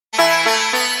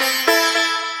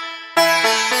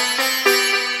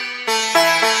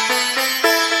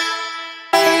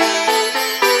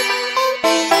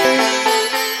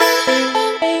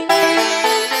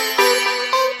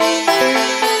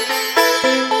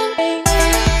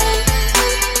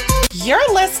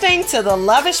You're listening to the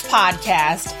Lovish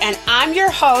podcast, and I'm your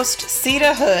host,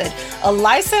 Cita Hood, a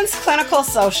licensed clinical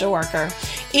social worker.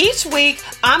 Each week,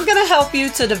 I'm going to help you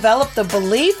to develop the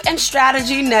belief and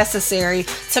strategy necessary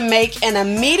to make an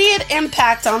immediate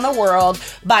impact on the world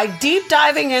by deep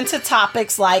diving into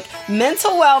topics like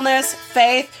mental wellness,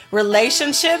 faith,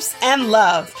 relationships, and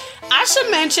love. I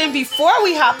should mention before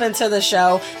we hop into the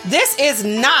show, this is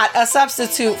not a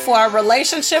substitute for a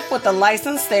relationship with a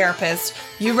licensed therapist.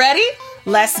 You ready?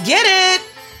 Let's get it!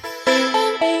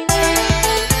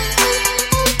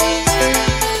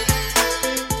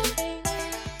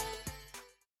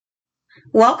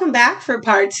 Welcome back for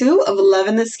part 2 of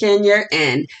Lovin' the Skin You're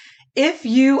In. If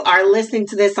you are listening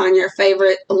to this on your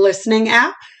favorite listening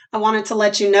app, I wanted to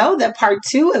let you know that part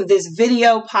 2 of this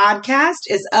video podcast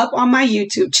is up on my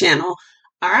YouTube channel.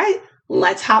 All right,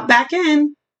 let's hop back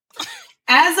in.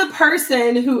 As a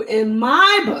person who, in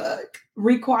my book,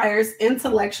 requires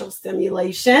intellectual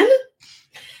stimulation,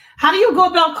 how do you go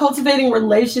about cultivating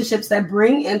relationships that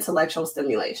bring intellectual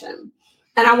stimulation?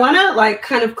 And I want to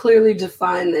kind of clearly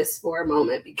define this for a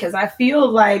moment, because I feel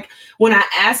like when I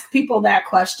ask people that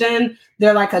question,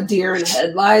 they're like a deer in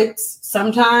headlights.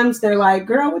 Sometimes they're like,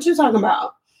 girl, what you talking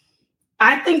about?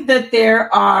 I think that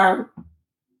there are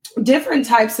different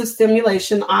types of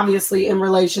stimulation, obviously, in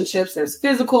relationships. There's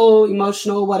physical,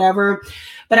 emotional, whatever.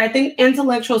 But I think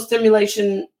intellectual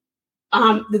stimulation,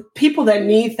 the people that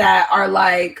need that are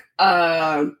like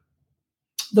the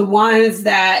ones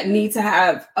that need to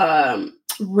have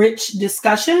rich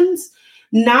discussions,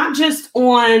 not just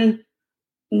on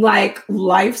like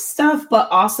life stuff, but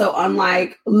also on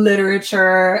like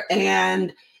literature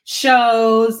and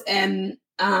shows and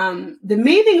the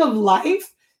meaning of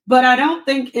life. But I don't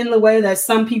think in the way that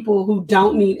some people who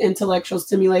don't need intellectual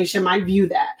stimulation might view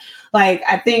that. Like,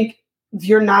 I think if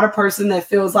you're not a person that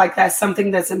feels like that's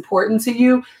something that's important to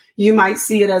you, you might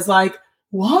see it as like,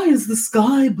 why is the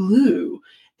sky blue?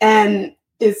 And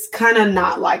it's kind of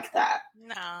not like that.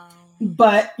 No.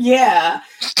 But yeah,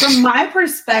 from my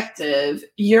perspective,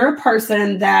 you're a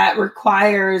person that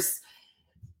requires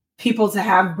people to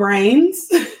have brains,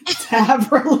 to have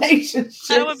relationships.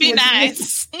 That would be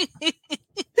nice.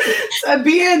 to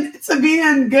be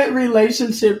in good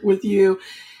relationship with you,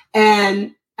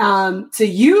 and to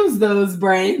use those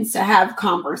brains to have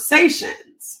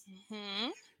conversations. Mm-hmm.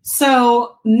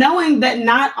 So knowing that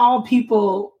not all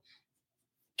people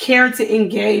care to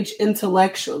engage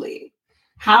intellectually,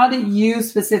 how do you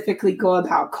specifically go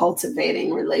about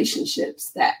cultivating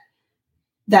relationships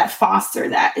that foster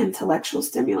that intellectual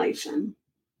stimulation?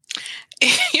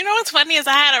 You know what's funny is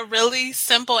I had a really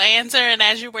simple answer, and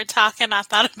as you were talking, I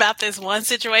thought about this one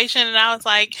situation, and I was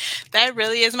like, that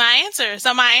really is my answer.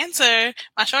 So my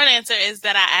short answer is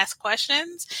that I ask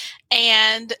questions,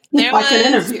 and there was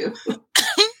an interview.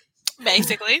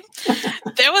 Basically,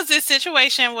 there was this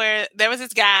situation where there was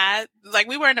this guy, like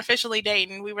we weren't officially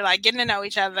dating. We were like getting to know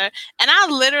each other. And I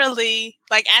literally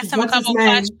asked him a couple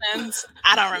questions.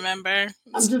 I don't remember.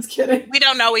 I'm just kidding. We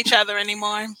don't know each other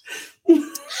anymore.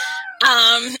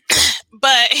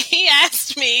 But he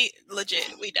asked me,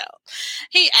 legit, we don't.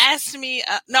 He asked me,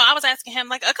 I was asking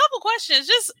him a couple questions,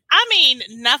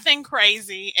 nothing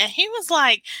crazy. And he was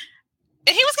like,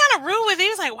 he was kind of rude with it. He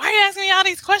was like, why are you asking me all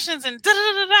these questions? And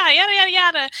yada, yada,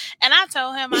 yada. And I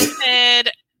told him, I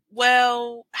said,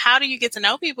 well, how do you get to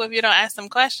know people if you don't ask them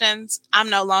questions? I'm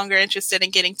no longer interested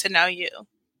in getting to know you.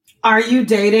 Are you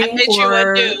dating? I bet you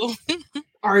would do.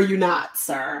 Are you not,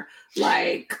 sir?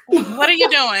 What are you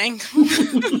doing?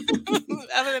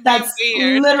 Other than that's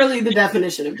weird. Literally the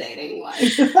definition of dating.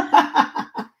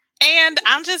 And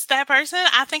I'm just that person.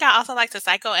 I think I also like to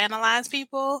psychoanalyze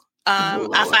people.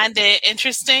 I find it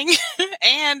interesting.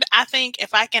 And I think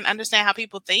if I can understand how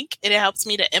people think, it helps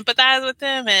me to empathize with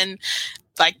them and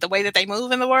the way that they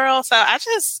move in the world. So I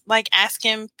just like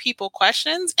asking people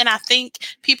questions. And I think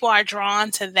people are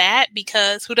drawn to that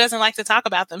because who doesn't like to talk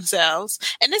about themselves?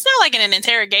 And it's not like in an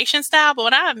interrogation style, but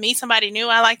when I meet somebody new,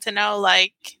 I like to know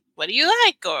what do you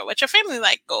like, or what's your family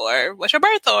like, or what's your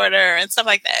birth order and stuff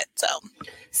like that.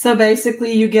 So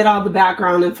basically you get all the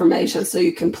background information so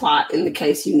you can plot in the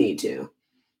case you need to.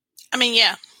 I mean,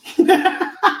 yeah.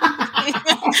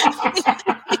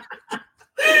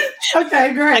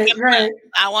 Okay, great.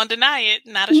 I won't deny it.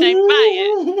 Not ashamed by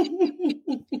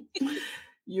it.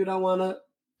 You don't want to.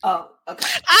 Oh, okay.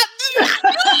 I knew you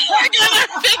were gonna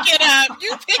pick it up.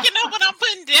 You picking up what I'm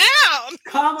putting down.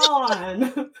 Come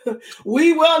on.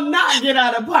 We will not get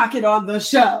out of pocket on the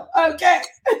show. Okay.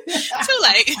 Too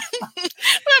late.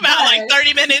 We're about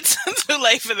 30 minutes too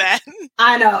late for that.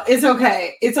 I know. It's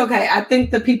okay. It's okay. I think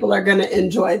the people are going to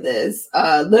enjoy this,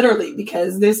 literally,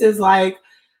 because this is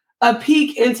a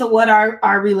peek into what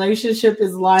our relationship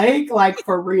is like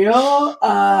for real.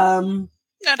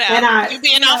 No doubt. You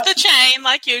being off the chain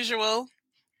like usual.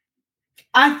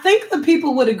 I think the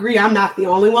people would agree I'm not the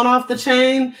only one off the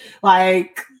chain.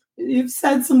 Like, you've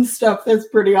said some stuff that's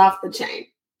pretty off the chain.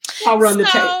 I'll run the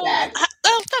tape back.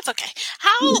 Oh, that's okay.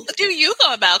 How do you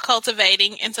go about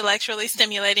cultivating intellectually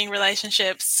stimulating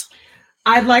relationships?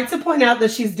 I'd like to point out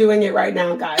that she's doing it right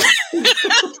now, guys.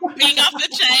 Being off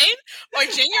the chain or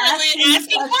genuinely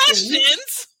asking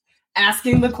questions?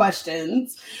 Asking the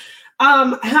questions.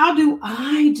 How do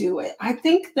I do it? I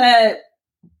think that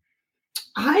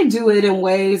I do it in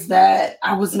ways that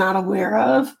I was not aware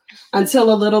of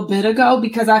until a little bit ago,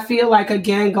 because I feel like,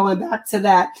 again, going back to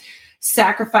that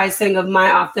sacrificing of my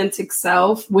authentic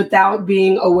self without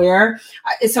being aware.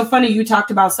 It's so funny. You talked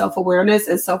about self-awareness,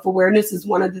 and self-awareness is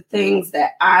one of the things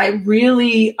that I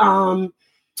really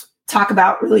talk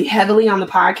about really heavily on the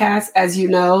podcast, as you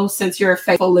know, since you're a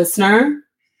faithful listener.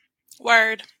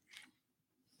 Word.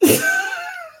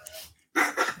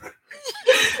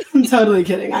 I'm totally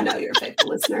kidding. I know you're a faithful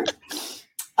listener.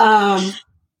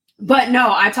 But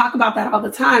no, I talk about that all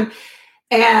the time.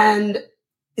 And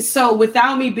so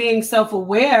without me being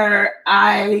self-aware,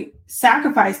 I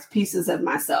sacrificed pieces of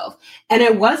myself. And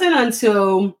it wasn't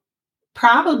until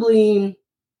probably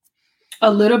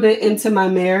a little bit into my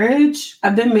marriage.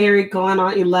 I've been married going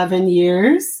on 11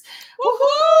 years.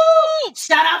 Woohoo!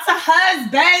 Shout out to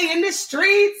Husband in the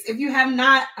streets. If you have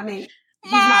not, I mean,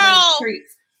 he's not in the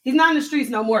streets. He's not in the streets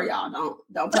no more, y'all.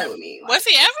 Don't play with me. Was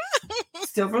he ever?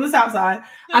 Still from the South Side.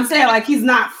 I'm saying, like, he's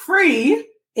not free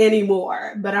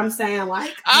anymore, but I'm saying,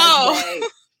 like,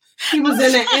 he was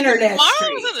in the internet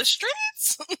streets. Was in the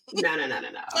streets? No.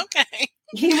 Okay.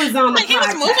 He was on the podcast. He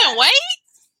was moving weight?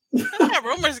 That's how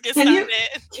rumors get started.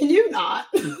 Can you not?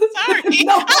 Sorry.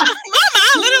 No, my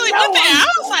mind literally went there. I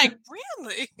was like,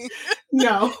 really?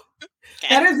 No. Okay.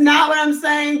 That is not what I'm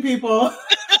saying, people.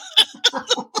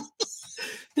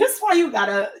 This is why you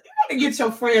gotta get your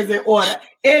friends in order.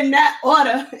 In that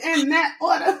order.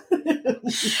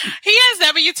 He has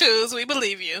W-2s. We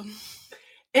believe you.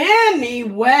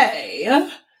 Anyway,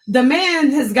 the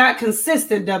man has got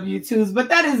consistent W-2s, but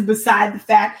that is beside the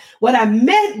fact. What I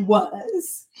meant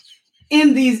was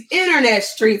in these internet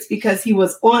streets, because he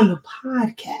was on the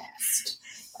podcast.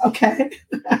 Okay.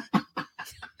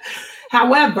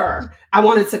 However, I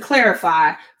wanted to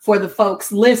clarify for the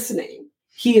folks listening.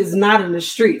 He is not in the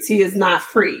streets. He is not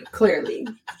free, clearly,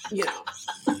 you know.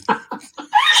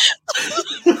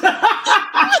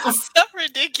 So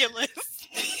ridiculous.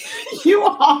 You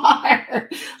are.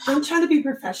 I'm trying to be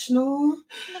professional.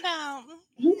 No.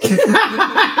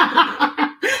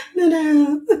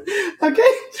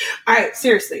 Okay. All right,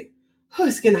 seriously. Oh,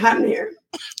 it's getting hot in here.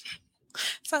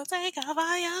 So take off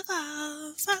all your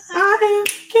clothes. I am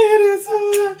getting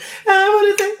so I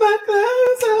want to take my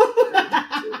clothes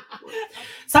off.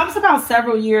 So I was about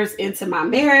several years into my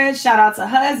marriage. Shout out to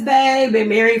Husband. Been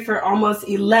married for almost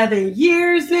 11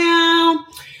 years now.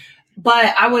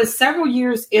 But I was several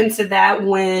years into that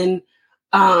when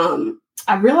I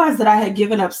realized that I had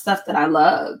given up stuff that I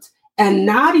loved. And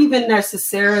not even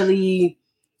necessarily,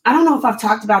 I don't know if I've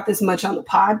talked about this much on the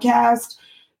podcast,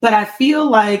 but I feel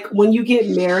like when you get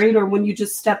married or when you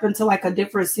just step into like a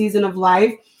different season of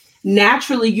life,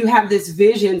 naturally you have this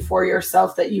vision for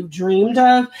yourself that you've dreamed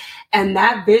of. And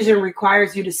that vision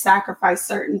requires you to sacrifice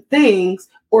certain things,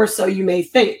 or so you may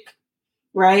think.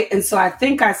 Right. And so I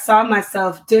think I saw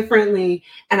myself differently,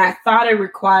 and I thought it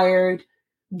required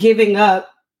giving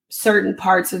up certain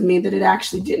parts of me that it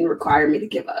actually didn't require me to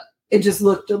give up. It just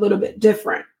looked a little bit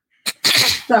different.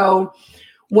 So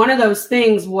one of those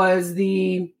things was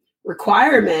the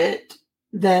requirement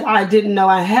that I didn't know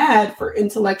I had for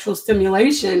intellectual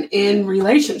stimulation in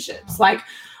relationships. Like,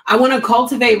 I want to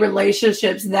cultivate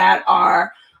relationships that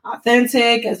are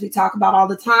authentic, as we talk about all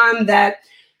the time, that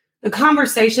the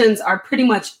conversations are pretty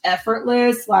much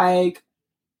effortless. Like,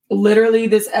 literally,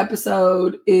 this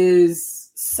episode is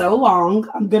so long.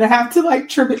 I'm going to have to like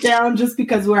trim it down just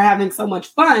because we're having so much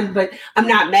fun, but I'm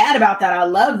not mad about that. I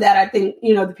love that. I think,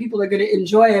 you know, the people are going to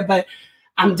enjoy it, but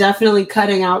I'm definitely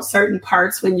cutting out certain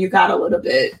parts when you got a little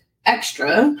bit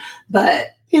extra, but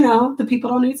you know, the people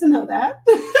don't need to know that.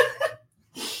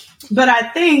 But I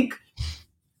think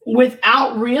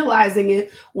without realizing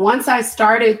it, once I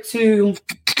started to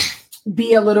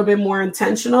be a little bit more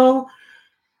intentional,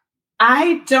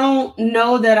 I don't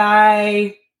know that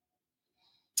I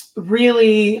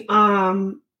really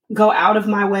go out of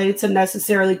my way to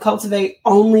necessarily cultivate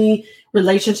only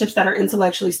relationships that are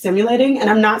intellectually stimulating. And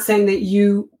I'm not saying that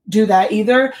you do that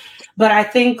either, but I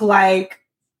think like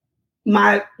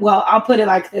I'll put it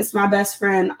like this. My best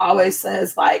friend always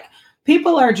says, like,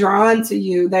 people are drawn to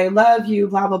you. They love you,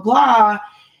 blah, blah, blah.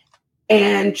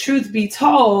 And truth be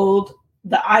told,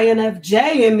 the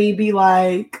INFJ in me be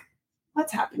like,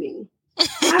 what's happening?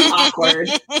 I'm awkward.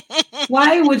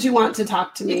 Why would you want to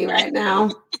talk to me right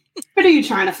now? What are you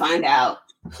trying to find out?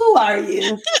 Who are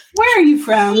you? Where are you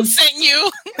from? Who sent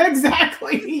you?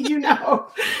 Exactly,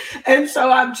 And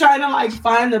so I'm trying to like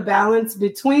find the balance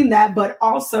between that. But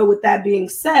also with that being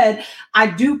said, I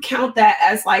do count that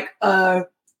as like an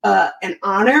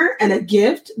honor and a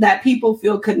gift that people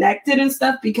feel connected and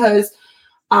stuff, because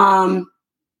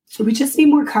we just need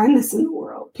more kindness in the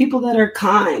world. People that are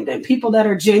kind and people that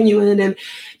are genuine and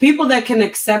people that can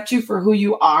accept you for who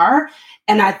you are.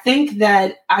 And I think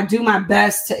that I do my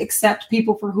best to accept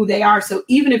people for who they are. So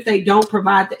even if they don't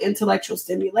provide the intellectual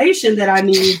stimulation that I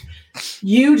need,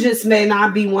 you just may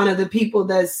not be one of the people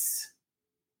that's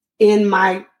in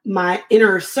my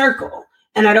inner circle.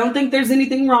 And I don't think there's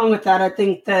anything wrong with that. I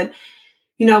think that,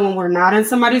 when we're not in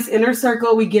somebody's inner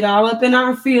circle, we get all up in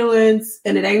our feelings,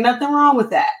 and it ain't nothing wrong with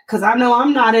that. Because I know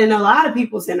I'm not in a lot of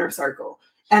people's inner circle.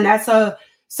 And that's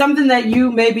something that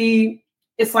you maybe,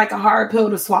 it's like a hard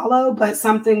pill to swallow, but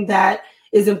something that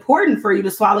is important for you to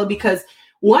swallow, because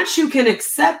once you can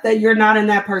accept that you're not in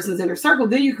that person's inner circle,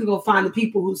 then you can go find the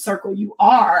people whose circle you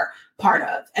are part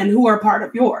of and who are part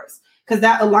of yours. Because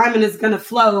that alignment is going to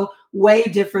flow way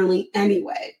differently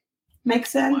anyway. Make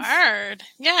sense? Word.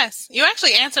 Yes. You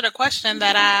actually answered a question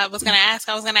that I was going to ask.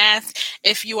 I was going to ask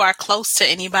if you are close to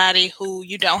anybody who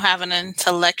you don't have an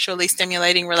intellectually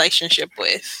stimulating relationship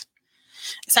with.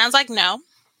 It sounds like no.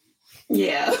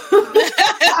 Yeah.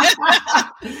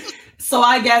 So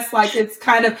I guess like it's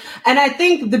kind of, and I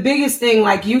think the biggest thing,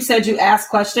 like you said, you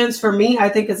ask questions, for me, I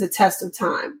think is a test of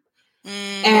time.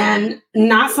 And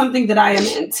not something that I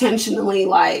am intentionally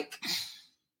like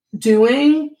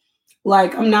doing.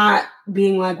 Like, I'm not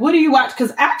being like, what do you watch?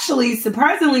 Because actually,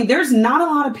 surprisingly, there's not a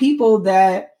lot of people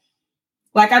that,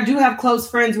 like, I do have close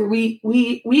friends where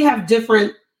we have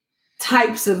different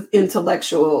types of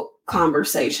intellectual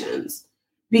conversations,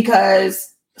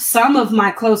 because some of my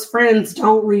close friends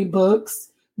don't read books.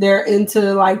 They're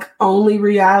into like only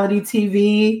reality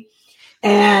TV.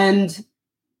 And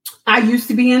I used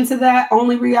to be into that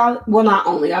only reality. Well, not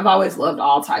only. I've always loved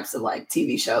all types of like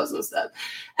TV shows and stuff.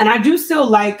 And I do still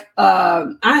like, I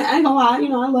ain't gonna lie,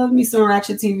 I love me some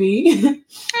ratchet TV.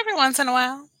 Every once in a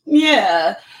while.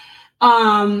 Yeah.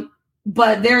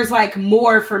 But there's like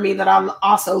more for me that I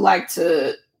also like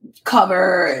to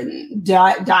cover and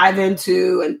dive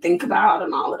into and think about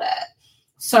and all of that.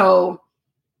 So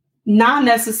not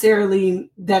necessarily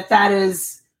that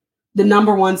is the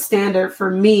number one standard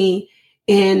for me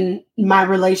in my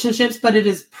relationships, but it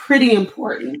is pretty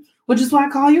important, which is why I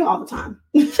call you all the time.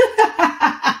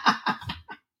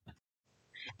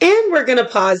 And we're going to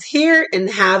pause here and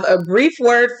have a brief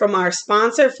word from our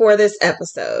sponsor for this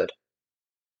episode.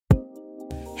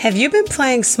 Have you been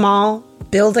playing small,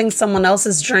 building someone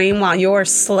else's dream while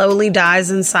yours slowly dies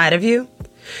inside of you?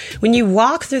 When you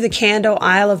walk through the candle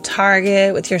aisle of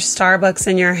Target with your Starbucks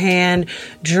in your hand,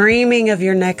 dreaming of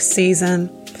your next season,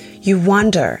 you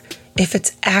wonder if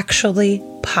it's actually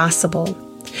possible.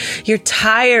 You're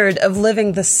tired of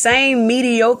living the same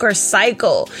mediocre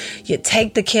cycle. You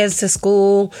take the kids to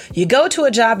school, you go to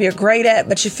a job you're great at,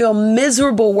 but you feel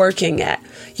miserable working at.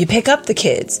 You pick up the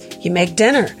kids, you make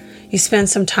dinner, you spend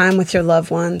some time with your loved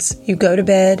ones, you go to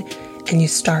bed, and you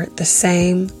start the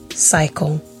same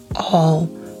cycle all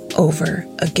over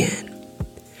again.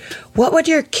 What would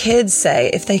your kids say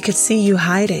if they could see you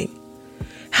hiding?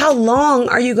 How long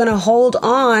are you going to hold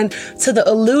on to the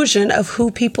illusion of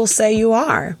who people say you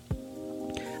are?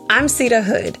 I'm Sita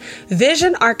Hood,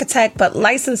 vision architect but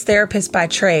licensed therapist by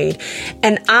trade,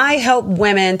 and I help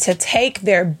women to take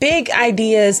their big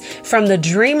ideas from the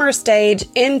dreamer stage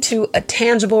into a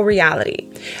tangible reality.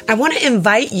 I want to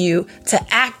invite you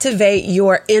to activate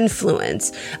your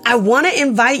influence. I want to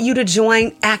invite you to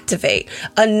join Activate,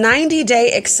 a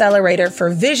 90-day accelerator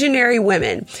for visionary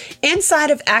women. Inside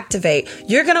of Activate,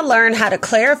 you're going to learn how to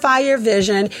clarify your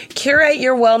vision, curate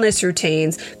your wellness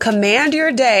routines, command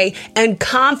your day, and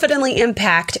confidently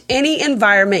impact any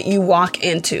environment you walk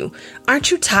into.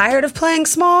 Aren't you tired of playing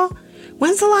small?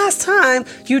 When's the last time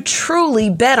you truly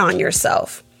bet on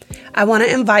yourself? I want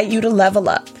to invite you to level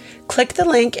up. Click the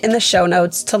link in the show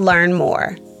notes to learn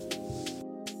more.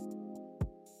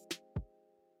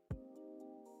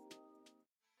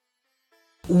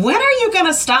 When are you going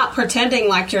to stop pretending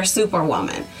like you're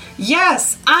Superwoman?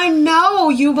 Yes, I know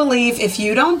you believe if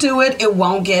you don't do it, it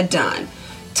won't get done.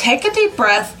 Take a deep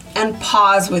breath and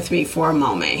pause with me for a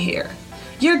moment here.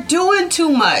 You're doing too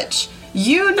much.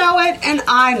 You know it and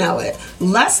I know it.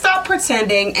 Let's stop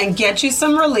pretending and get you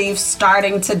some relief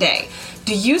starting today.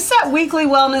 Do you set weekly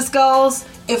wellness goals?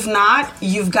 If not,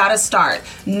 you've got to start.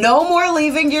 No more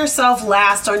leaving yourself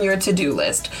last on your to-do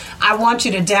list. I want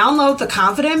you to download the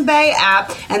Confident Bae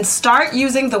app and start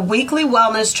using the weekly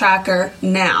wellness tracker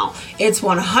now. It's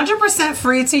 100%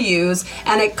 free to use,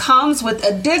 and it comes with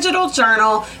a digital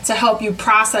journal to help you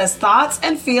process thoughts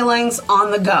and feelings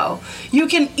on the go. You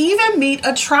can even meet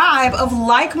a tribe of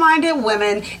like-minded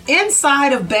women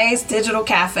inside of Bae's Digital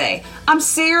Cafe. I'm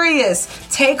serious.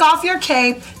 Take off your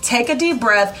cape, take a deep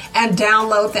breath, and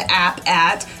download the app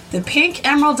at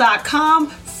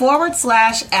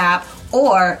thepinkemerald.com/app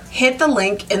or hit the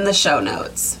link in the show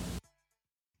notes.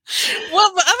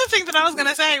 Well, the other thing that I was going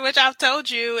to say, which I've told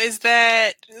you, is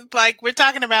that like we're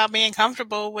talking about being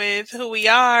comfortable with who we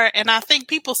are. And I think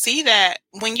people see that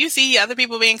when you see other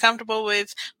people being comfortable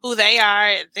with who they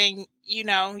are, then, you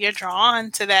know, you're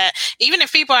drawn to that. Even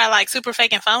if people are like super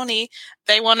fake and phony,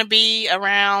 they want to be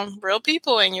around real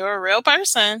people and you're a real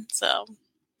person. So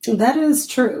that is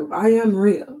true. I am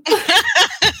real.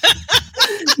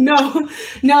 No,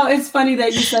 it's funny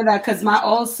that you said that because my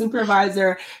old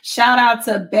supervisor, shout out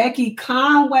to Becky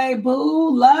Conway,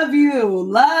 boo, love you.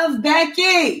 Love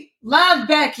Becky. Love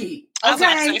Becky. Okay. I was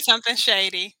about to say something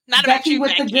shady. Not Becky about you,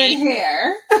 with Becky, the good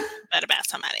hair. but about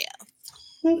somebody else.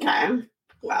 Okay.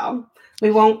 Well, we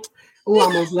won't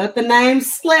almost let the name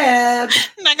slip. I'm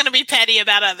not going to be petty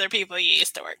about other people you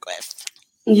used to work with.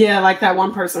 Yeah, like that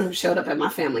one person who showed up at my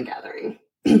family gathering.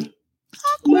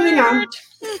 Moving on.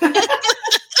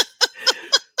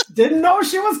 Didn't know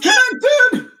she was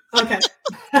connected. Okay.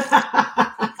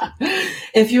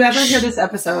 If you ever hear this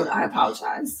episode, I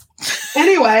apologize.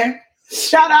 Anyway,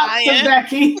 shout out to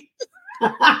Becky.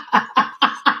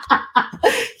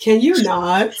 Can you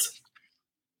not?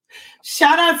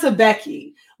 Shout out to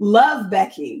Becky. Love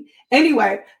Becky.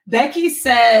 Anyway, Becky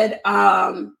said,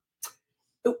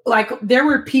 like there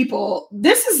were people,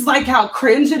 this is like how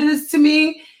cringe it is to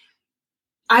me.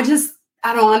 I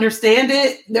don't understand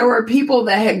it. There were people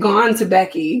that had gone to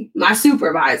Becky, my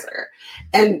supervisor,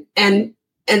 and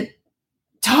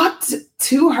talked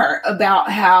to her about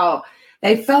how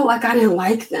they felt like I didn't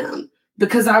like them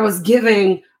because I was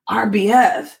giving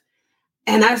RBF.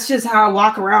 And that's just how I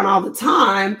walk around all the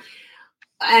time.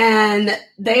 And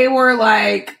they were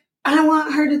like, I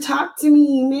want her to talk to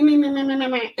me.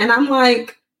 And I'm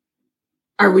like,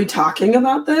 are we talking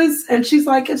about this? And she's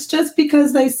like, it's just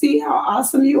because they see how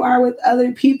awesome you are with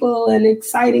other people and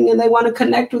exciting and they want to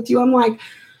connect with you. I'm like,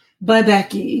 but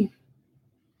Becky.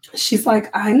 She's like,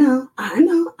 I know.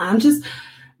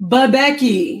 But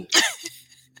Becky,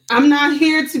 I'm not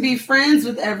here to be friends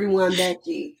with everyone,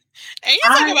 Becky. And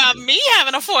you're talking about me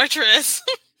having a fortress.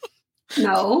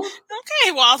 No.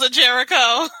 Okay, walls of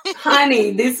Jericho.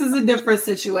 Honey, this is a different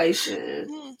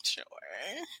situation. Sure.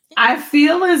 I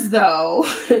feel as though,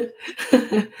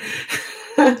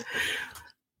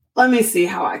 let me see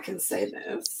how I can say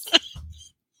this.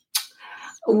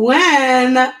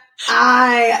 When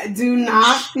I do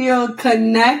not feel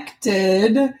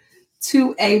connected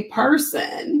to a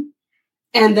person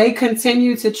and they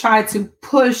continue to try to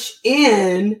push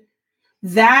in,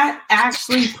 that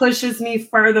actually pushes me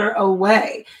further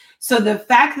away. So the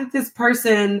fact that this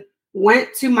person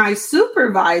went to my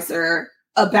supervisor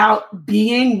about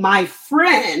being my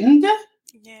friend,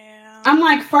 yeah, I'm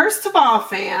like, first of all,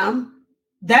 fam,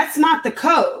 that's not the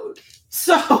code.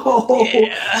 So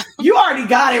yeah. You already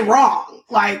got it wrong.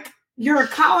 Like, you're a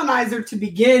colonizer to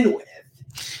begin with.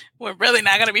 We're really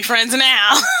not going to be friends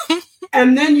now.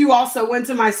 And then you also went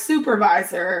to my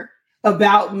supervisor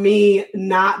about me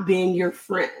not being your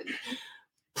friend.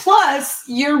 Plus,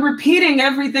 you're repeating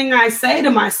everything I say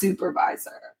to my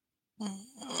supervisor.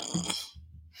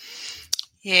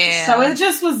 Yeah. So it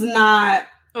just was not...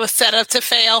 It was set up to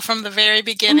fail from the very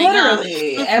beginning.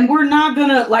 Literally. And we're not going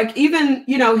to, like, even,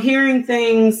 hearing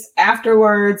things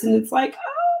afterwards, and it's like,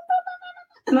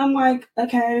 oh, and I'm like,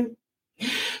 okay.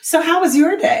 So how was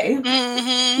your day?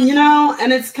 Mm-hmm.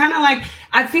 And it's kind of like,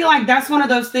 I feel like that's one of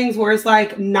those things where it's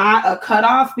like not a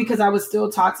cutoff because I would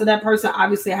still talk to that person.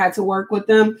 Obviously I had to work with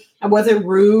them. I wasn't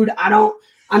rude. I'm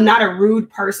not a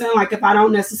rude person. Like if I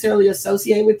don't necessarily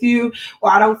associate with you or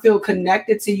I don't feel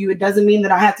connected to you, it doesn't mean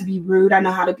that I have to be rude. I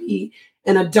know how to be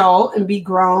an adult and be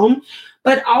grown,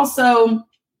 but also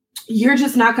you're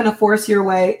just not going to force your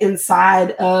way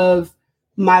inside of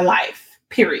my life,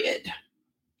 period.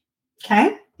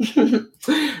 Okay.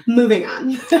 Moving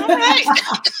on. All right.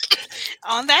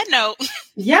 On that note.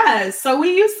 Yes. So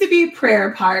we used to be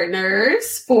prayer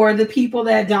partners. For the people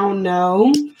that don't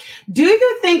know, do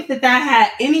you think that had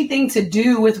anything to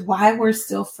do with why we're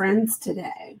still friends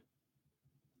today?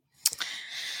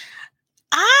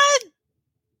 I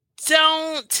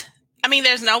don't. I mean,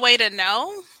 there's no way to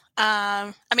know.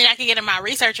 I mean, I could get in my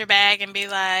researcher bag and be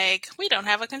like, we don't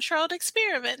have a controlled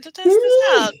experiment to test this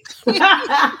out.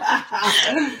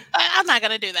 I'm not going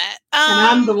to do that. And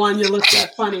I'm the one you looked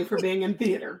at funny for being in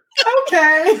theater.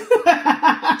 Okay.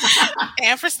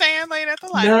 And for staying late at the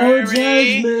library. No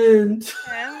judgment.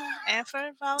 And for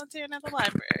volunteering at the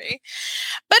library.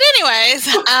 But anyways,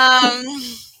 I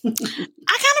kind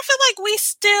of feel like we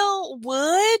still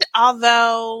would,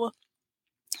 although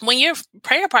when you're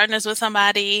prayer partners with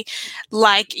somebody,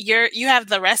 like you have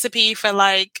the recipe for,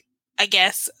 like, I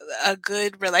guess, a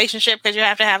good relationship, because you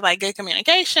have to have like good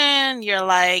communication. You're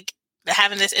like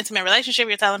having this intimate relationship.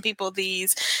 You're telling people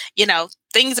these,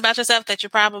 things about yourself that you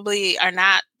probably are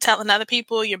not telling other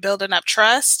people. You're building up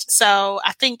trust. So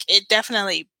I think it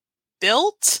definitely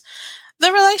built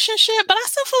the relationship, but I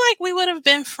still feel like we would have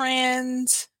been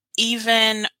friends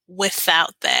even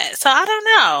without that. So I don't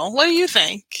know. What do you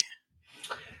think?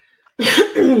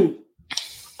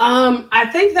 I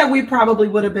think that we probably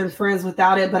would have been friends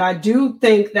without it, but I do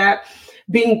think that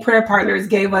being prayer partners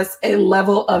gave us a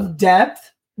level of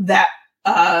depth that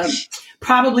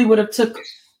probably would have took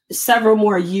several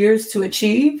more years to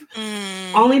achieve.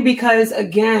 Only because,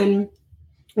 again,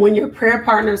 when you're prayer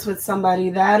partners with somebody,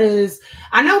 that is,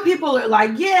 I know people are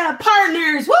like, yeah,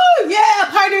 partners, woo, yeah,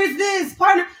 partners this,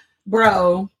 partner.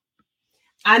 Bro,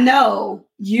 I know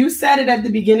you said it at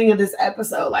the beginning of this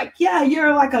episode, like, yeah,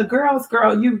 you're like a girl's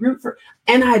girl, you root for,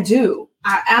 and I do.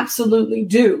 I absolutely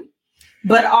do.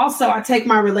 But also I take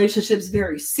my relationships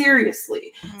very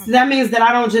seriously. Mm-hmm. So that means that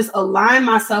I don't just align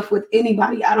myself with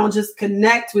anybody. I don't just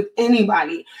connect with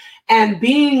anybody. And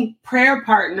being prayer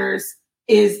partners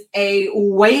is a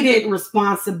weighted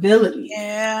responsibility.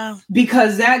 Yeah.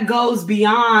 Because that goes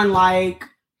beyond like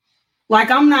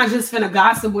I'm not just finna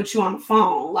gossip with you on the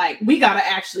phone. Like, we got to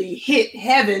actually hit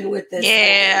heaven with this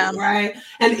thing, right?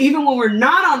 And even when we're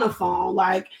not on the phone,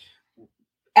 like,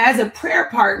 as a prayer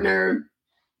partner,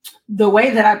 the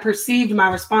way that I perceived my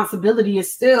responsibility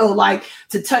is still like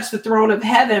to touch the throne of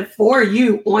heaven for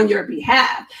you on your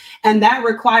behalf. And that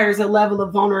requires a level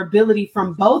of vulnerability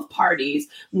from both parties.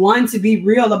 One, to be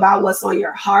real about what's on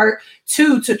your heart.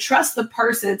 Two, to trust the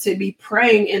person to be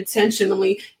praying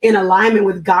intentionally in alignment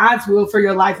with God's will for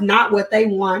your life, not what they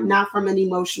want, not from an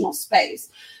emotional space.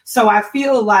 So I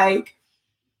feel like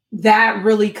that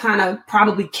really kind of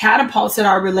probably catapulted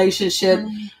our relationship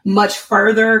much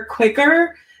further,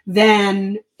 quicker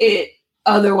than it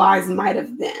otherwise might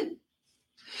have been.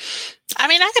 I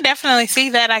mean, I could definitely see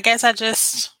that. I guess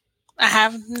I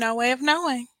have no way of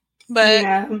knowing. But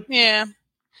yeah.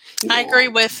 I agree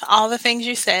with all the things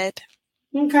you said.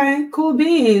 Okay, cool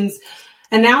beans.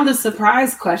 And now the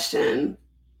surprise question.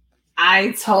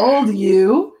 I told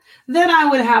you that I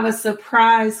would have a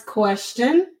surprise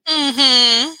question.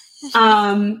 Mm-hmm.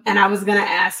 And I was going to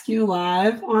ask you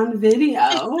live on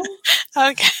video.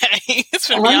 Okay. It's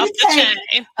from me off the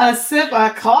chain. A sip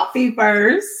of coffee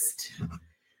first.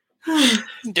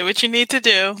 Do what you need to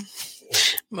do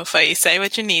before you say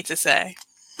what you need to say.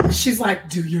 She's like,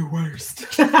 do your worst.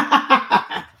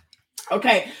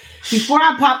 Okay. Before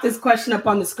I pop this question up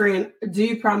on the screen, do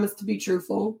you promise to be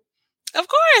truthful? Of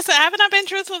course. Haven't I been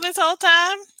truthful this whole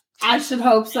time? I should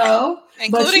hope so.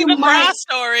 Including the bra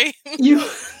story.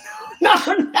 No,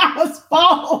 that was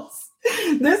false.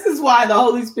 This is why the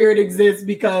Holy Spirit exists,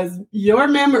 because your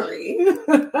memory.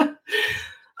 At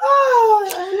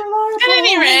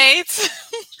any rate.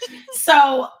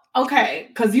 So, okay,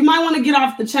 because you might want to get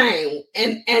off the chain,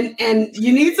 and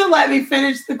you need to let me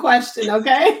finish the question,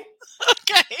 okay?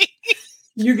 Okay.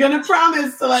 You're going to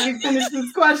promise to let me finish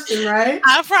this question, right?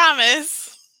 I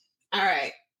promise. All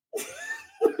right.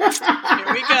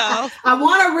 Here we go. I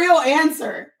want a real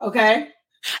answer, okay?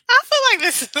 I feel like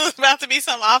this is about to be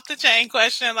some off-the-chain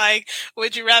question, like,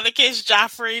 would you rather kiss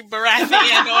Joffrey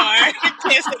Baratheon or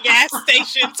kiss a gas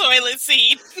station toilet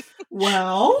seat?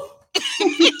 Well...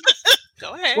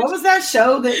 Go ahead. What was that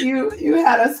show that you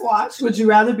had us watch? Would you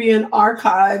rather be in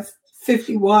Archive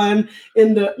 51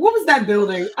 in the, what was that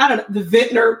building? I don't know, the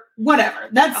Vintner, whatever.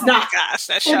 That's not. Oh my gosh,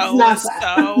 that show was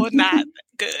so not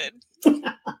good.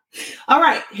 All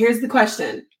right, here's the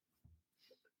question.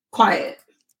 Quiet.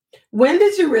 When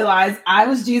did you realize I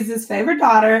was Jesus' favorite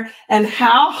daughter, and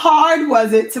how hard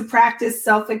was it to practice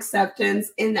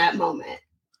self-acceptance in that moment?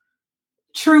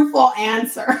 Truthful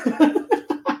answer.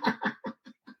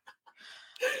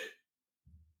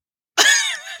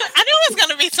 I knew it was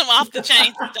me some off the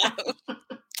chain stuff.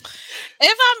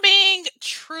 If I'm being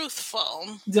truthful,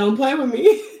 don't play with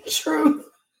me. Truth.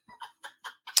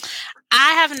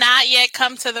 I have not yet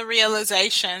come to the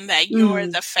realization that you're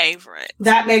the favorite.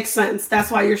 That makes sense.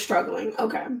 That's why you're struggling.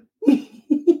 Okay.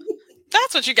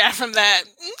 That's what you got from that.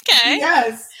 Okay.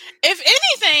 Yes. If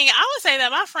anything, I would say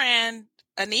that my friend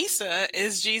Anissa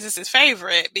is Jesus's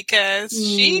favorite because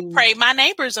she prayed my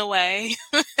neighbors away.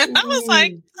 And I was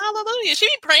like, hallelujah. She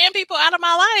be praying people out of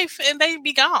my life and they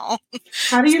be gone.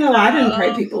 How do you know I didn't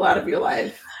pray people out of your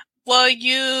life? Well,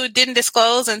 you didn't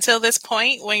disclose until this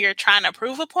point when you're trying to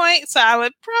prove a point. So I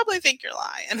would probably think you're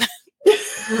lying.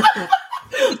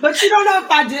 But you don't know if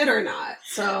I did or not.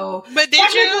 So, but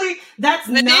did you? That's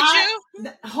but not. Did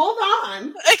you? Hold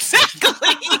on. Exactly.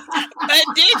 But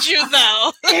did you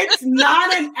though? It's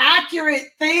not an accurate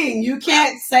thing. You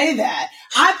can't say that.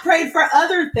 I prayed for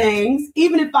other things,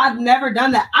 even if I've never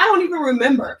done that. I don't even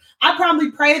remember. I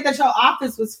probably prayed that your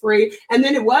office was free, and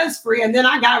then it was free, and then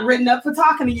I got written up for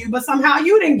talking to you, but somehow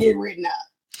you didn't get written up.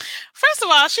 First of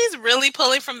all, she's really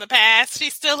pulling from the past.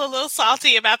 She's still a little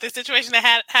salty about the situation that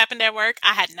had happened at work.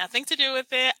 I had nothing to do with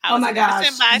it. I was my gosh.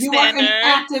 bystander. You were an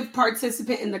active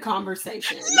participant in the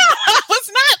conversation. No, I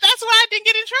was not. That's why I didn't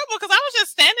get in trouble because I was just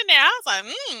standing there. I was like,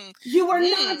 You were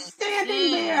not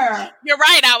standing there. You're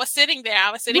right. I was sitting there.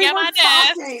 I was sitting at my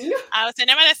desk. I was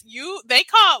sitting at my desk. They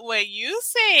caught what you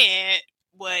said.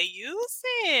 What you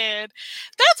said.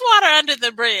 That's water under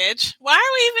the bridge. Why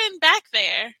are we even back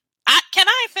there? Can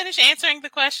I finish answering the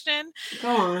question? Go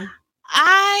on.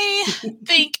 I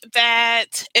think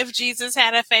that if Jesus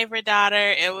had a favorite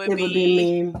daughter, it would be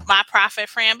me, my prophet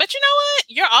friend. But you know what?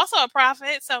 You're also a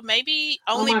prophet, so maybe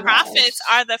only prophets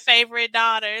are the favorite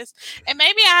daughters. And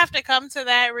maybe I have to come to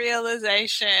that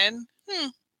realization.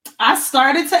 I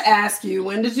started to ask you,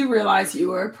 when did you realize you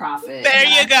were a prophet? There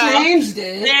you go. I changed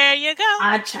it. There you go.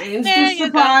 I changed the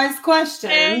surprise question.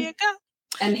 There you go.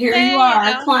 And here you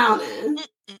are clowning.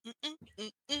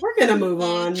 We're going to move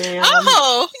on now.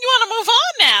 Oh, you want to move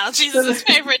on now? Jesus'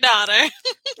 favorite daughter.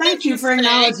 Thank you for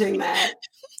acknowledging that.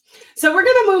 So we're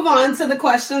going to move on to the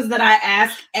questions that I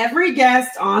ask every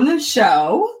guest on the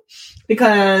show,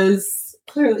 because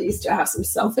clearly you still have some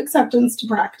self-acceptance to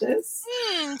practice.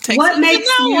 What makes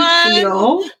you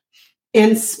feel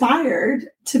inspired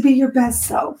to be your best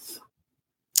self?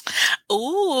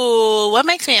 Ooh, what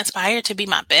makes me inspired to be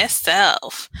my best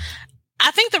self? I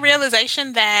think the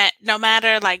realization that no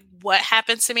matter like what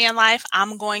happens to me in life,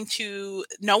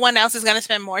 no one else is going to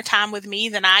spend more time with me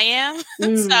than I am.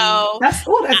 So that's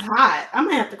hot. I'm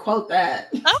going to have to quote that.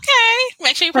 Okay.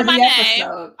 Make sure you put my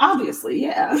name. Obviously.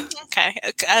 Yeah. Okay.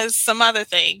 As some other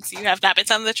things you have not been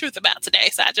telling the truth about today.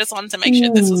 So I just wanted to make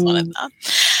sure this was one of them.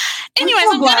 Anyways,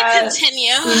 I'm going to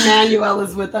continue. Emmanuel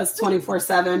is with us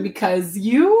 24/7 because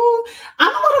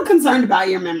I'm a little concerned about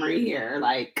your memory here.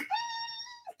 Like,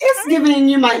 it's giving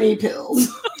you might need pills.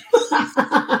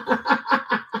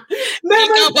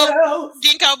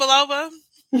 Ginkgo biloba.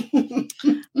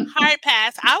 Hard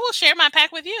pass. I will share my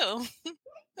pack with you.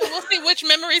 We'll see which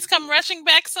memories come rushing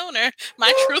back sooner.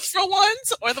 My truthful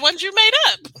ones or the ones you made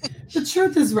up. The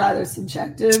truth is rather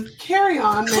subjective. Carry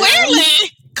on, man.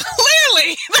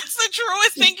 Clearly. That's the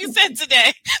truest thing you said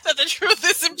today. That the truth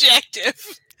is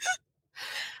subjective.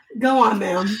 Go on,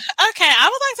 ma'am. Okay, I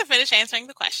would like to finish answering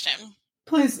the question.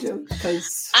 Please do,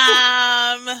 because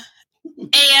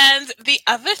and the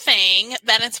other thing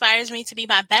that inspires me to be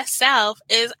my best self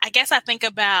is, I guess I think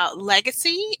about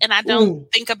legacy, and I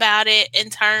don't think about it in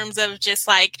terms of just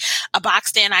like a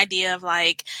boxed in idea of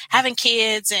like having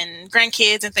kids and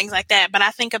grandkids and things like that. But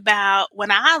I think about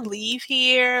when I leave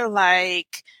here,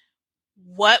 like,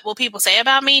 what will people say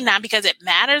about me? Not because it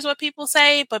matters what people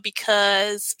say, but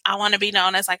because I want to be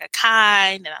known as like a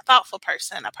kind and a thoughtful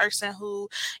person, a person who,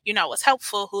 was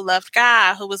helpful, who loved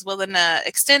God, who was willing to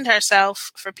extend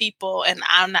herself for people. And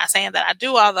I'm not saying that I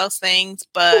do all those things,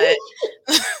 but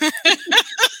I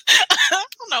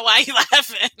don't know why you're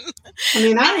laughing. I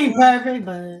mean, I ain't perfect,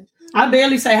 but I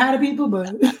barely say hi to people,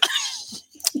 but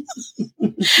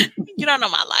you don't know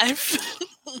my life.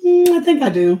 I think I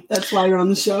do. That's why you're on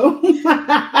the show.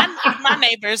 my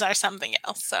neighbors are something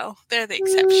else, so they're the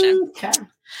exception. Okay.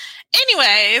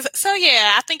 Anyways, so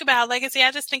yeah, I think about legacy.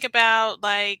 I just think about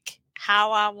like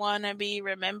how I want to be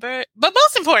remembered. But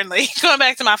most importantly, going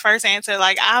back to my first answer,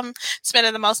 like I'm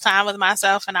spending the most time with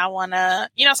myself, and I want to,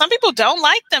 some people don't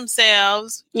like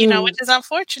themselves, which is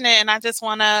unfortunate. And I just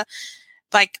want to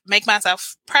like make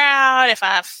myself proud. If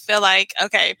I feel like,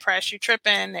 okay, Press, you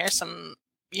tripping, there's some,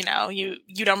 you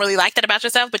don't really like that about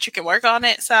yourself, but you can work on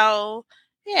it. So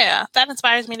Yeah, that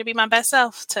inspires me to be my best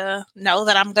self, to know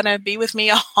that I'm going to be with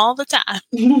me all the time.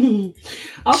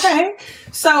 Okay.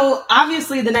 So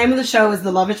obviously the name of the show is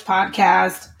the Lovitch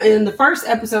Podcast. In the first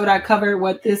episode, I covered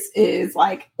what this is,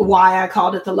 like why I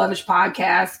called it the Lovitch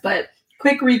Podcast. But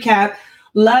quick recap,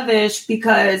 Lovish,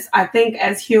 because I think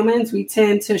as humans, we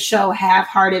tend to show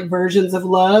half-hearted versions of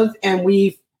love and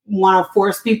we want to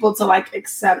force people to like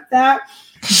accept that.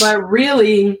 But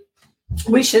really,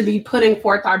 we should be putting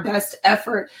forth our best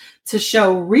effort to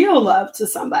show real love to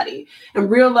somebody.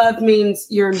 And real love means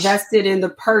you're invested in the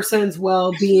person's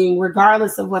well-being,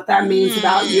 regardless of what that means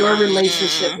about your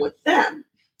relationship with them.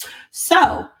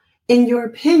 So, in your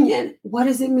opinion, what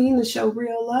does it mean to show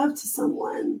real love to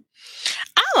someone?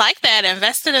 I like that.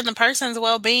 Invested in the person's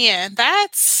well-being.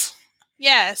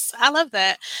 Yes, I love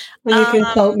that. And you can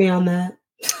quote me on that.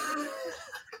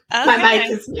 Okay. My mic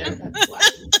is here. That's why.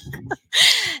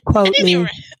 Quote me. You are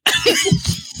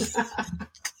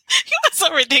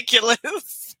so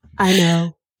ridiculous. I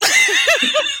know.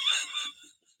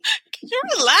 Can you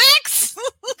relax?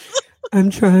 I'm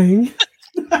trying.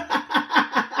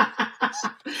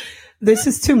 This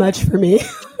is too much for me.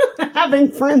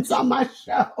 Having friends on my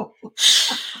show.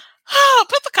 Oh,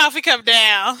 put the coffee cup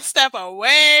down. Step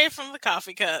away from the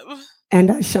coffee cup. And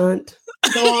I shan't.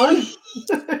 Go on.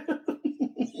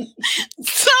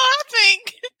 So I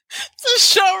think to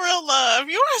show real love,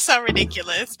 you are so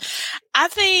ridiculous. I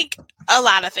think a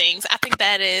lot of things. I think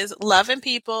that is loving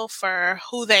people for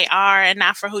who they are and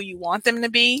not for who you want them to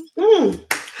be.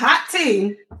 Hot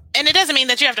tea. And it doesn't mean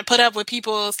that you have to put up with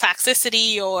people's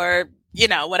toxicity or,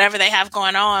 whatever they have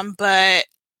going on, but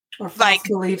or false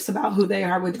beliefs about who they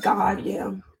are with God.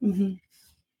 Yeah. Mm-hmm.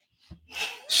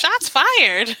 Shots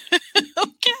fired.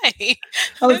 Okay.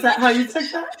 Oh, is that how you took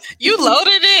that? You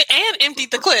loaded it and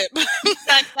emptied the clip.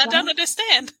 I don't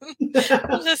understand.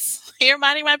 I'm just here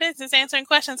minding my business, answering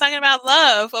questions, talking about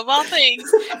love of all things,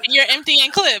 and you're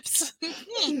emptying clips.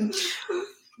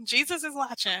 Jesus is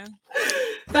watching.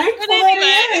 Thankfully,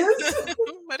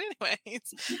 but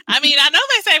anyways, I mean, I know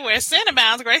they say where sin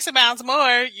abounds, grace abounds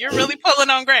more. You're really pulling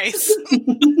on grace.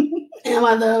 Am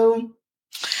I though?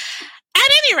 At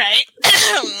any rate,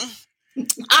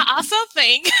 I also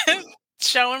think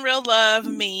showing real love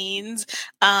means,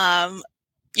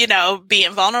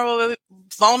 being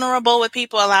vulnerable with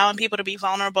people, allowing people to be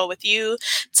vulnerable with you,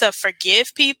 to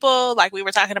forgive people. Like we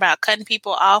were talking about cutting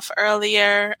people off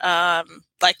earlier.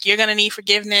 Like you're going to need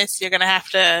forgiveness. You're going to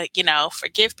have to,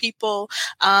 forgive people.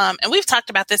 And we've talked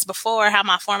about this before, how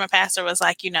my former pastor was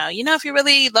like, if you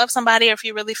really love somebody or if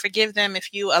you really forgive them,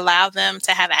 if you allow them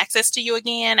to have access to you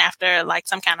again after like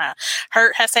some kind of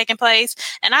hurt has taken place.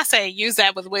 And I say, use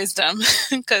that with wisdom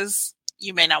because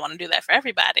you may not want to do that for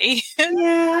everybody.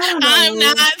 Yeah, I'm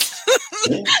not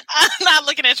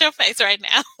looking at your face right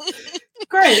now.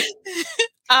 Great.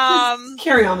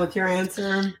 Carry on with your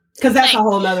answer. Because that's a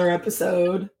whole nother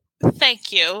episode.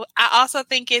 Thank you. I also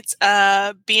think it's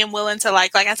being willing to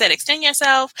like I said, extend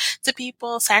yourself to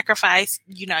people, sacrifice,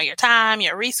 your time,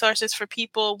 your resources for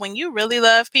people. When you really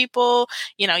love people,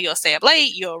 you'll stay up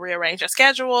late, you'll rearrange your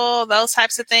schedule, those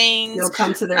types of things. You'll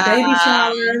come to their baby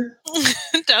shower.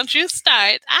 Don't you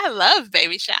start. I love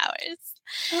baby showers.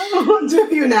 Oh, do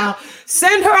you now?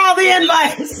 Send her all the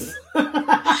invites.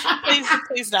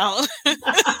 Please don't.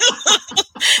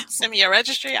 Send me your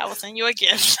registry. I will send you a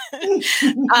gift. And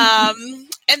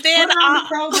then the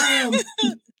program.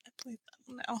 Please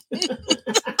don't. No.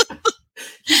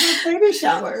 Baby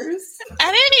showers.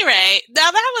 At any rate,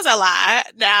 now that was a lie.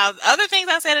 Now, other things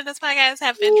I said in this podcast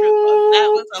have been truthful. That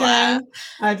was a lie.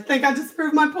 I think I just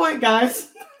proved my point, guys.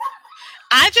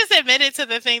 I just admitted to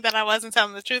the thing that I wasn't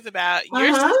telling the truth about.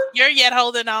 You're yet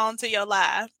holding on to your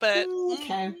lie, but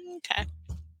okay.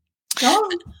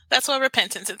 That's what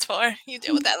repentance is for. You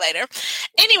deal with that later.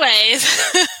 Anyways,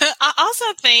 I also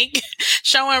think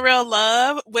showing real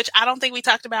love, which I don't think we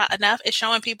talked about enough, is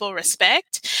showing people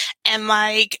respect. And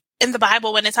like in the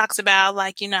Bible, when it talks about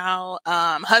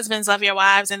husbands love your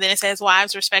wives, and then it says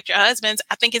wives respect your husbands,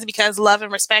 I think it's because love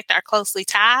and respect are closely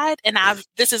tied. And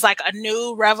this is like a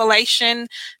new revelation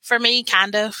for me,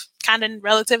 kind of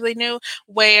relatively new,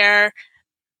 where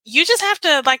you just have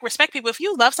to respect people. If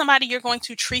you love somebody, you're going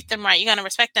to treat them right. You're going to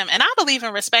respect them. And I believe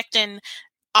in respecting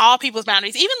all people's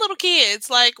boundaries, even little kids.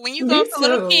 Like when you go to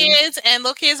little kids and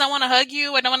little kids don't want to hug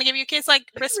you or don't want to give you a kiss,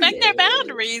 respect their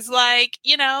boundaries.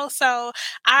 So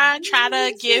I try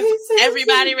to give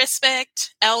everybody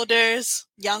respect, elders,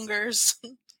 youngers,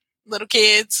 little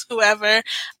kids, whoever.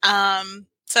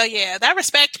 So yeah, that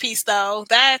respect piece though,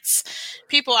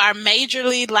 people are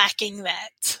majorly lacking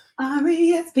that.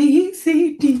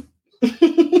 R-E-S-P-E-C-T.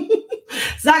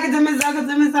 Suck it to me, suck it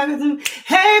to me, suck it to me.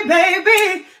 Hey,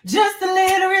 baby, just a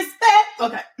little respect.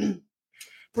 Okay.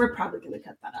 We're probably going to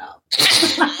cut that out.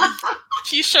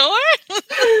 You sure?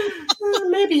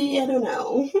 Maybe. I don't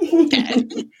know.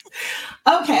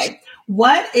 Okay.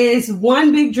 What is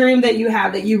one big dream that you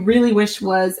have that you really wish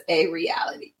was a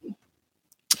reality?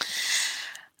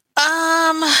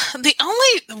 The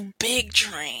only big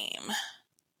dream,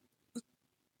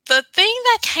 the thing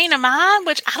that came to mind,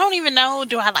 which I don't even know,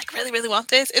 do I like really, really want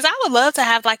this, is I would love to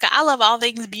have like I love all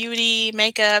things beauty,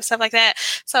 makeup, stuff like that.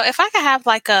 So if I could have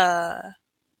like a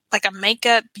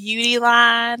makeup beauty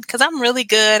line, because I'm really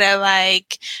good at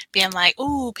like being like,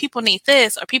 ooh, people need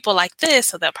this or people like this,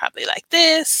 so they'll probably like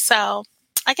this. So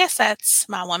I guess that's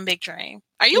my one big dream.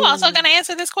 Are you also going to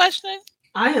answer this question?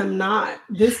 I am not.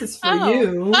 This is for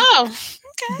you. Oh,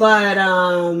 okay. But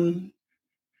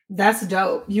that's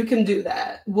dope. You can do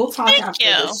that. We'll talk Thank after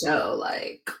you. the show.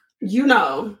 Like, you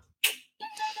know.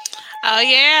 Oh,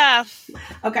 yeah.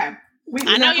 Okay.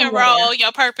 I know your role,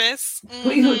 your purpose.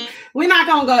 Mm-hmm. We're not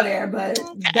going to go there, but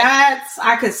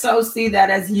I could so see that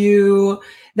as you.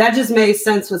 That just made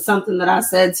sense with something that I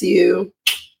said to you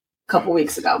a couple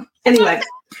weeks ago. Anyway.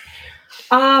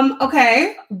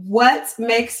 Okay. What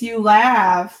makes you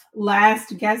laugh?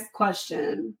 Last guest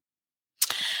question.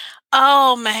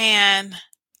 Oh, man.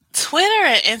 Twitter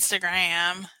and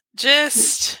Instagram.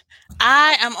 Just,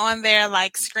 I am on there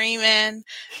like screaming.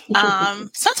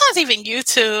 Sometimes even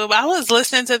YouTube. I was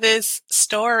listening to this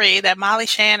story that Molly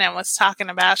Shannon was talking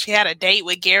about. She had a date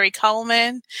with Gary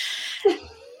Coleman.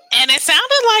 And it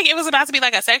sounded like it was about to be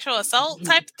like a sexual assault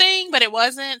type thing, but it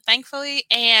wasn't, thankfully.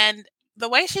 And the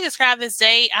way she described this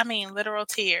date, I mean, literal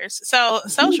tears. So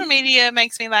social media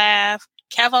makes me laugh.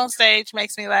 Kev on Stage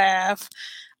makes me laugh.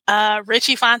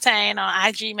 Richie Fontaine on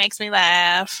IG makes me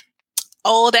laugh.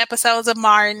 Old episodes of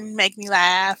Martin make me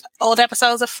laugh. Old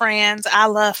episodes of Friends. I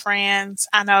love Friends.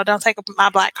 I know, don't take my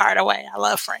black card away. I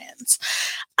love Friends.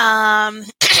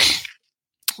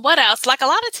 What else? Like a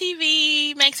lot of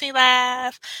TV makes me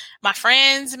laugh. My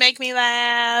friends make me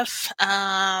laugh.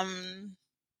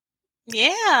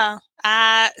 Yeah.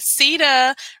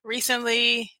 Sita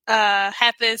recently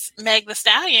had this Meg the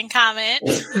Stallion comment.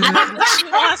 I don't think she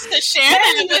wants to share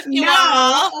that with you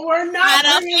all. We're not. I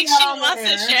don't think she wants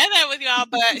to share that with you all,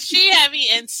 but she had me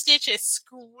in stitches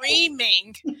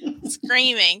screaming.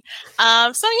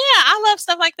 So yeah, I love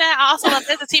stuff like that. I also love,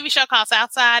 there's a TV show called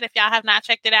Southside. If y'all have not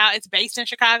checked it out, it's based in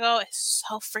Chicago. It's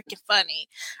so freaking funny.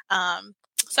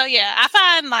 So yeah, I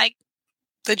find like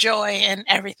the joy in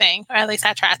everything, or at least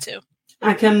I try to.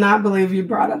 I cannot believe you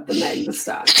brought up the Meg the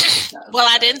Stallion stuff. Well,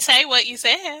 I didn't say what you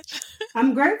said.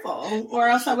 I'm grateful, or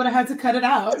else I would have had to cut it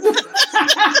out.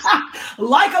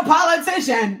 Like a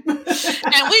politician.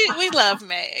 And we love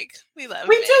Meg. We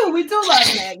do. We do love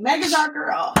Meg. Meg is our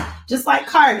girl. Just like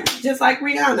Cardi, just like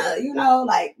Rihanna, you know,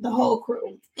 like the whole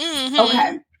crew. Mm-hmm.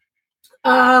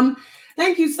 Okay.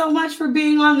 Thank you so much for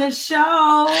being on the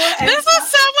show. This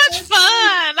was so much fun.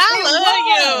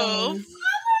 I love you.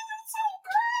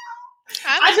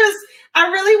 I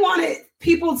really wanted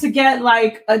people to get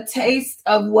like a taste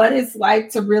of what it's like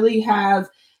to really have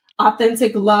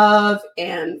authentic love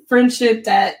and friendship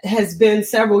that has been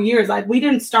several years. Like, we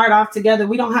didn't start off together.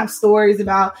 We don't have stories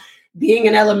about being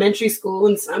in elementary school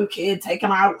and some kid taking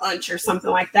our lunch or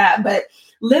something like that. But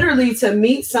literally to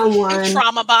meet someone.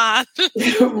 Trauma bond.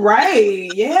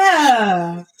 Right.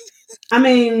 Yeah. I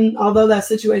mean, although that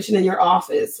situation in your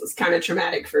office was kind of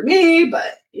traumatic for me,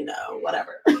 but you know,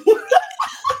 whatever.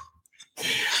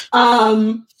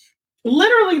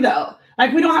 Literally though,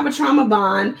 like, we don't have a trauma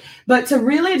bond, but to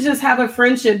really just have a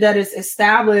friendship that is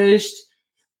established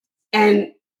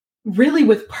and really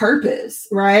with purpose,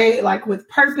 right? Like with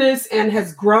purpose, and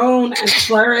has grown and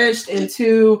flourished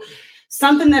into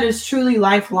something that is truly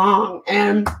lifelong.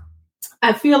 And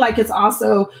I feel like it's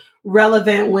also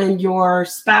relevant when your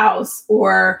spouse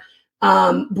or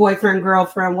boyfriend,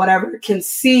 girlfriend, whatever, can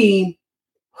see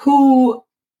who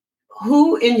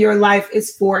in your life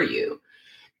is for you.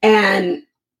 And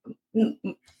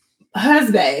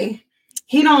husband,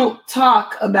 he don't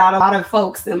talk about a lot of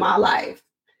folks in my life.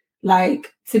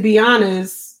 Like, to be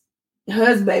honest,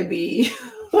 husband be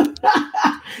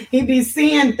he be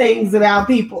seeing things about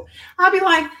people. I'll be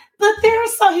like, but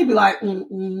there's so, he'd be like,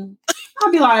 mm-mm.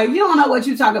 I'll be like, you don't know what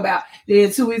you talk about.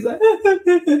 Then 2 weeks, like,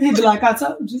 he'd be like, I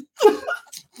told you.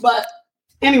 But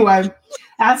anyway,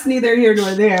 that's neither here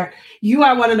nor there. You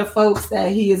are one of the folks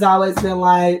that he has always been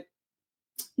like,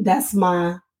 that's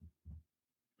my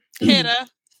hitter,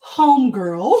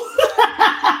 homegirl.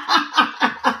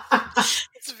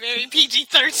 It's very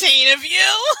PG-13 of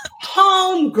you.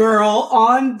 Homegirl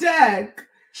on deck.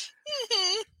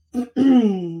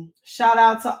 Shout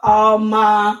out to all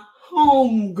my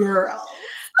homegirls.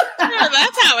 Yeah,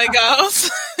 that's how it goes.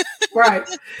 Right.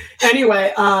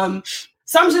 Anyway,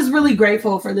 so I'm just really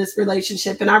grateful for this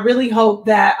relationship. And I really hope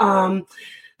that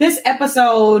this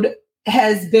episode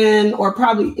has been, or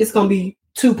probably it's going to be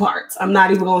 2 parts. I'm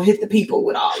not even going to hit the people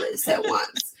with all this at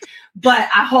once. But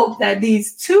I hope that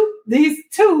these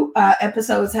two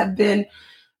episodes have been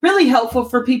really helpful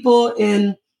for people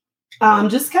in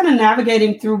just kind of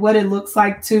navigating through what it looks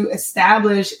like to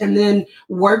establish and then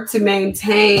work to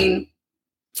maintain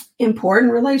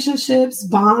important relationships,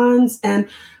 bonds, and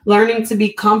learning to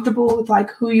be comfortable with like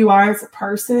who you are as a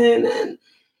person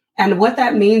and what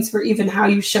that means for even how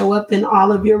you show up in all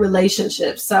of your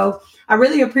relationships. So I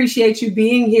really appreciate you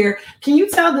being here. Can you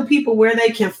tell the people where they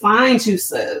can find you,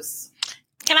 sis?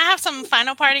 Can I have some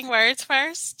final parting words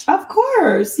first? Of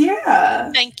course,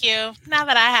 yeah. Thank you. Now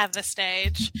that I have the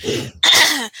stage.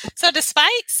 So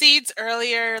despite Seed's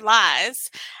earlier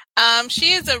lies,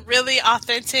 she is a really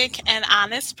authentic and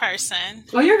honest person.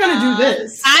 Oh, you're going to do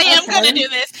this. I am going to do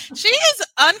this. She is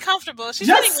uncomfortable. She's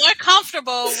getting more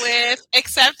comfortable with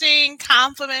accepting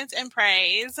compliments and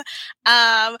praise.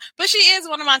 But she is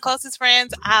one of my closest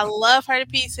friends. I love her to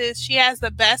pieces. She has the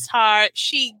best heart.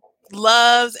 She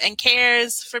loves and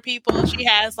cares for people. She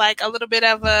has like a little bit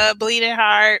of a bleeding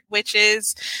heart, which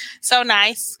is so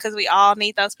nice because we all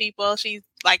need those people. She's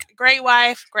like a great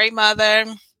wife, great mother.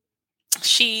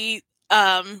 She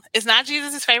is not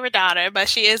Jesus' favorite daughter, but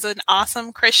she is an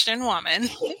awesome Christian woman.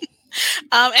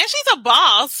 And she's a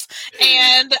boss.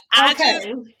 And I just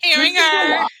hearing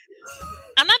her,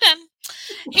 I'm not done.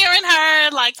 Hearing her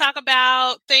like talk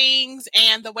about things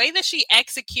and the way that she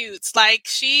executes, like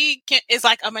is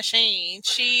like a machine.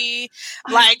 She,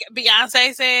 like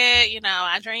Beyonce said, you know,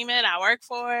 I dream it, I work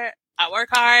for it, I work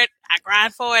hard, I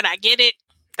grind for it, I get it.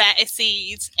 That is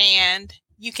Seeds. And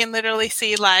you can literally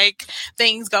see like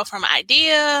things go from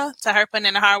idea to her putting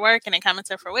in the hard work and it coming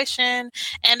to fruition.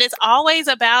 And it's always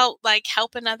about like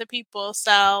helping other people.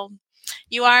 So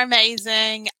you are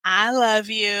amazing. I love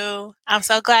you. I'm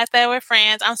so glad that we're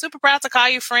friends. I'm super proud to call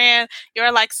you friend.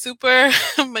 You're like super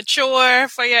mature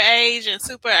for your age and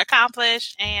super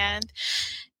accomplished. And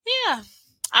yeah,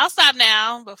 I'll stop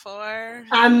now before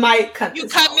I might cut you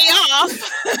cut me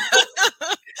off.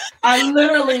 I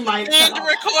literally might end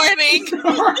recording.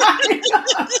 Right.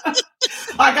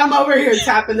 Like I'm over here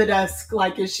tapping the desk.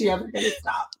 Like, is she ever going to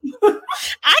stop?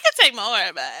 I could take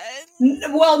more,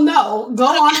 but well, no. Go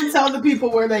on and tell the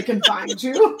people where they can find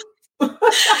you.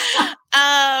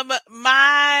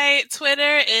 My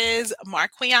Twitter is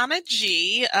Marquiana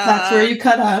G. That's where you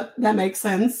cut up. That makes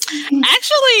sense.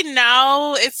 Actually,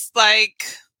 no. It's like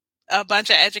a bunch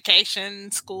of education,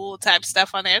 school type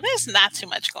stuff on there. There's not too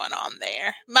much going on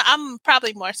there. I'm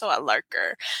probably more so a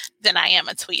lurker than I am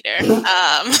a tweeter,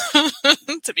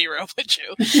 to be real with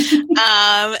you.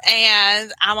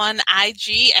 And I'm on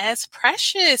IG as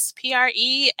Precious,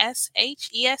 PRESHEST,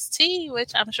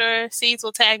 which I'm sure Seeds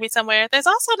will tag me somewhere. There's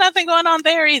also nothing going on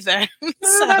there either.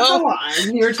 So that's a lie.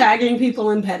 You're tagging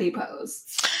people in petty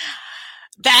posts.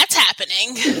 That's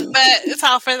happening, but it's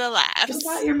all for the laughs.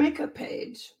 What about your makeup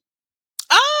page?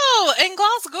 Oh, and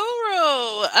Gloss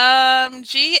Guru,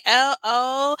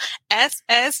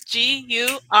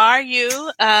 GLOSSGURU.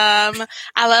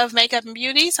 I love makeup and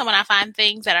beauty. So when I find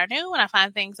things that are new, when I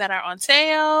find things that are on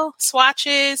sale,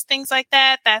 swatches, things like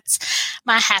that, that's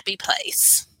my happy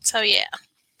place. So yeah.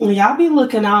 Y'all be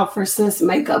looking out for sis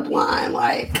makeup line.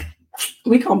 Like,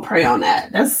 we gonna pray on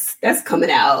that. That's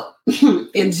coming out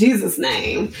in Jesus'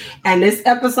 name. And this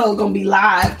episode gonna be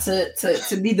live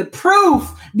to be the proof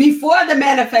before the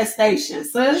manifestation,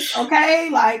 sis. Okay,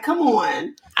 like come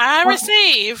on. I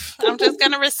receive. I'm just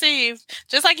gonna receive,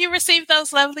 just like you received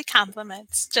those lovely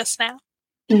compliments just now.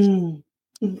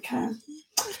 Okay,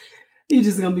 you're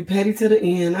just gonna be petty to the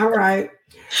end. All right.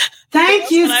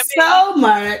 Thank you so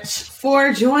much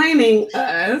for joining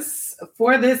us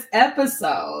for this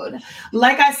episode.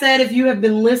 Like I said, if you have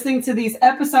been listening to these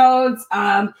episodes,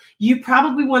 you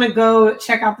probably want to go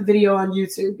check out the video on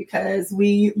YouTube because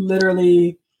we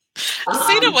literally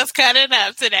Cena was cutting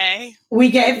up today. We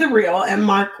gave the reel and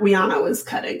Marquiana was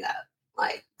cutting up.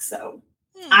 Like, so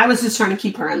I was just trying to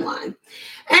keep her in line.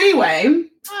 Anyway.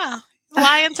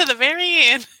 Lying to the very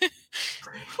end.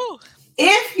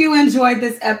 If you enjoyed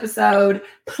this episode,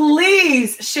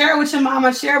 please share it with your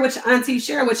mama, share it with your auntie,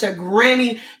 share it with your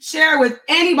granny, share it with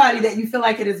anybody that you feel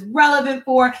like it is relevant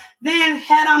for. Then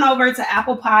head on over to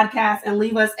Apple Podcasts and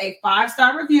leave us a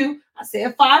 5-star review. I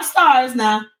said 5 stars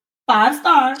now. 5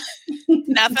 stars.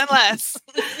 Nothing less.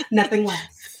 Nothing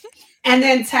less. and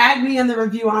then tag me in the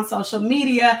review on social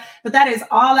media. But that is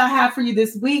all I have for you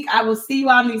this week. I will see you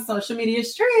on these social media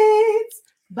streets.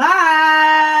 Bye.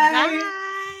 Bye.